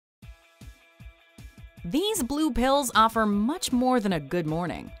These blue pills offer much more than a good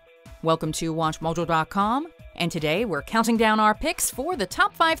morning. Welcome to WatchMojo.com, and today we're counting down our picks for the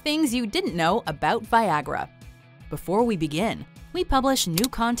top 5 things you didn't know about Viagra. Before we begin, we publish new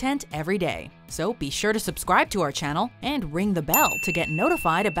content every day, so be sure to subscribe to our channel and ring the bell to get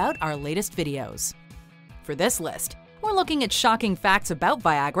notified about our latest videos. For this list, we're looking at shocking facts about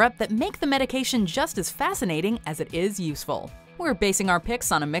Viagra that make the medication just as fascinating as it is useful. We're basing our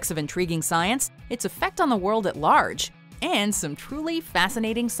picks on a mix of intriguing science, its effect on the world at large, and some truly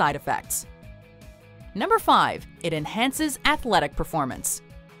fascinating side effects. Number 5. It enhances athletic performance.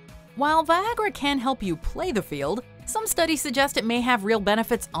 While Viagra can help you play the field, some studies suggest it may have real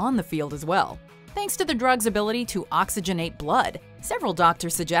benefits on the field as well. Thanks to the drug's ability to oxygenate blood, several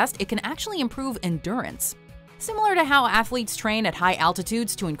doctors suggest it can actually improve endurance. Similar to how athletes train at high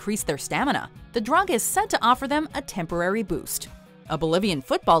altitudes to increase their stamina, the drug is said to offer them a temporary boost. A Bolivian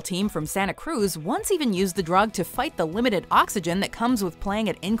football team from Santa Cruz once even used the drug to fight the limited oxygen that comes with playing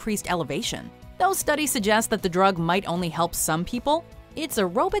at increased elevation. Though studies suggest that the drug might only help some people, its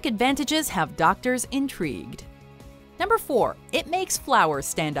aerobic advantages have doctors intrigued. Number 4. It makes flowers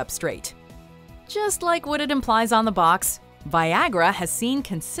stand up straight. Just like what it implies on the box, Viagra has seen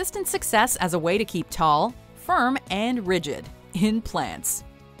consistent success as a way to keep tall, firm, and rigid in plants.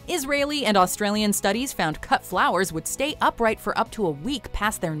 Israeli and Australian studies found cut flowers would stay upright for up to a week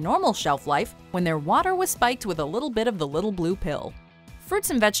past their normal shelf life when their water was spiked with a little bit of the little blue pill. Fruits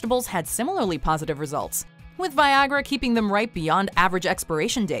and vegetables had similarly positive results, with Viagra keeping them ripe beyond average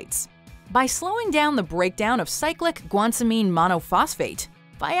expiration dates. By slowing down the breakdown of cyclic guanidine monophosphate,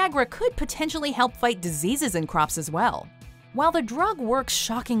 Viagra could potentially help fight diseases in crops as well. While the drug works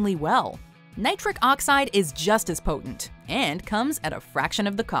shockingly well, nitric oxide is just as potent and comes at a fraction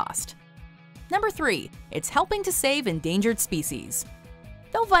of the cost. Number 3. It's helping to save endangered species.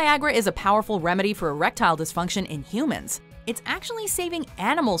 Though Viagra is a powerful remedy for erectile dysfunction in humans, it's actually saving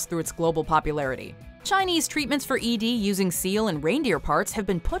animals through its global popularity. Chinese treatments for ED using seal and reindeer parts have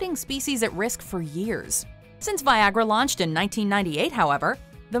been putting species at risk for years. Since Viagra launched in 1998, however,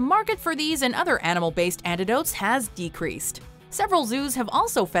 the market for these and other animal-based antidotes has decreased. Several zoos have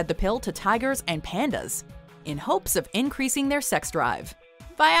also fed the pill to tigers and pandas, in hopes of increasing their sex drive.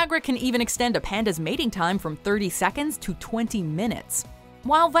 Viagra can even extend a panda's mating time from 30 seconds to 20 minutes.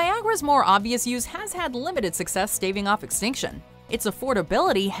 While Viagra's more obvious use has had limited success staving off extinction, its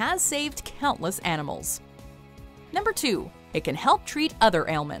affordability has saved countless animals. Number 2. It can help treat other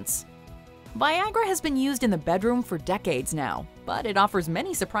ailments. Viagra has been used in the bedroom for decades now, but it offers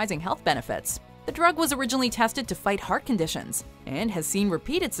many surprising health benefits. The drug was originally tested to fight heart conditions and has seen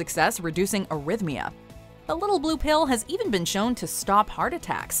repeated success reducing arrhythmia. The little blue pill has even been shown to stop heart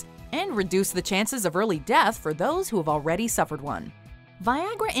attacks and reduce the chances of early death for those who have already suffered one.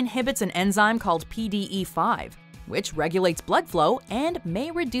 Viagra inhibits an enzyme called PDE5, which regulates blood flow and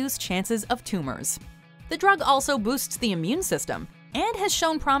may reduce chances of tumors. The drug also boosts the immune system and has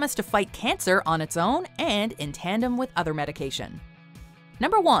shown promise to fight cancer on its own and in tandem with other medication.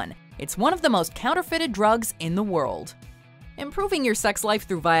 Number 1. It's one of the most counterfeited drugs in the world. Improving your sex life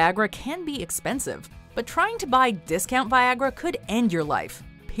through Viagra can be expensive, but trying to buy discount Viagra could end your life,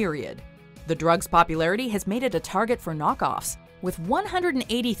 period. The drug's popularity has made it a target for knockoffs, with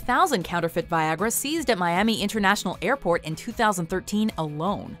 180,000 counterfeit Viagra seized at Miami International Airport in 2013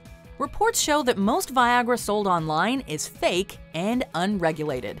 alone. Reports show that most Viagra sold online is fake and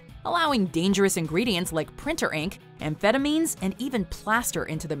unregulated, allowing dangerous ingredients like printer ink, amphetamines, and even plaster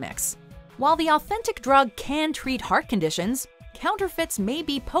into the mix. While the authentic drug can treat heart conditions, counterfeits may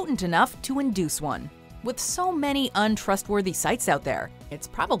be potent enough to induce one. With so many untrustworthy sites out there, it's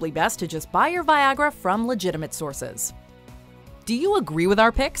probably best to just buy your Viagra from legitimate sources. Do you agree with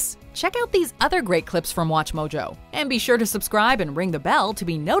our picks? Check out these other great clips from WatchMojo, and be sure to subscribe and ring the bell to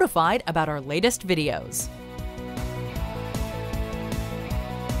be notified about our latest videos.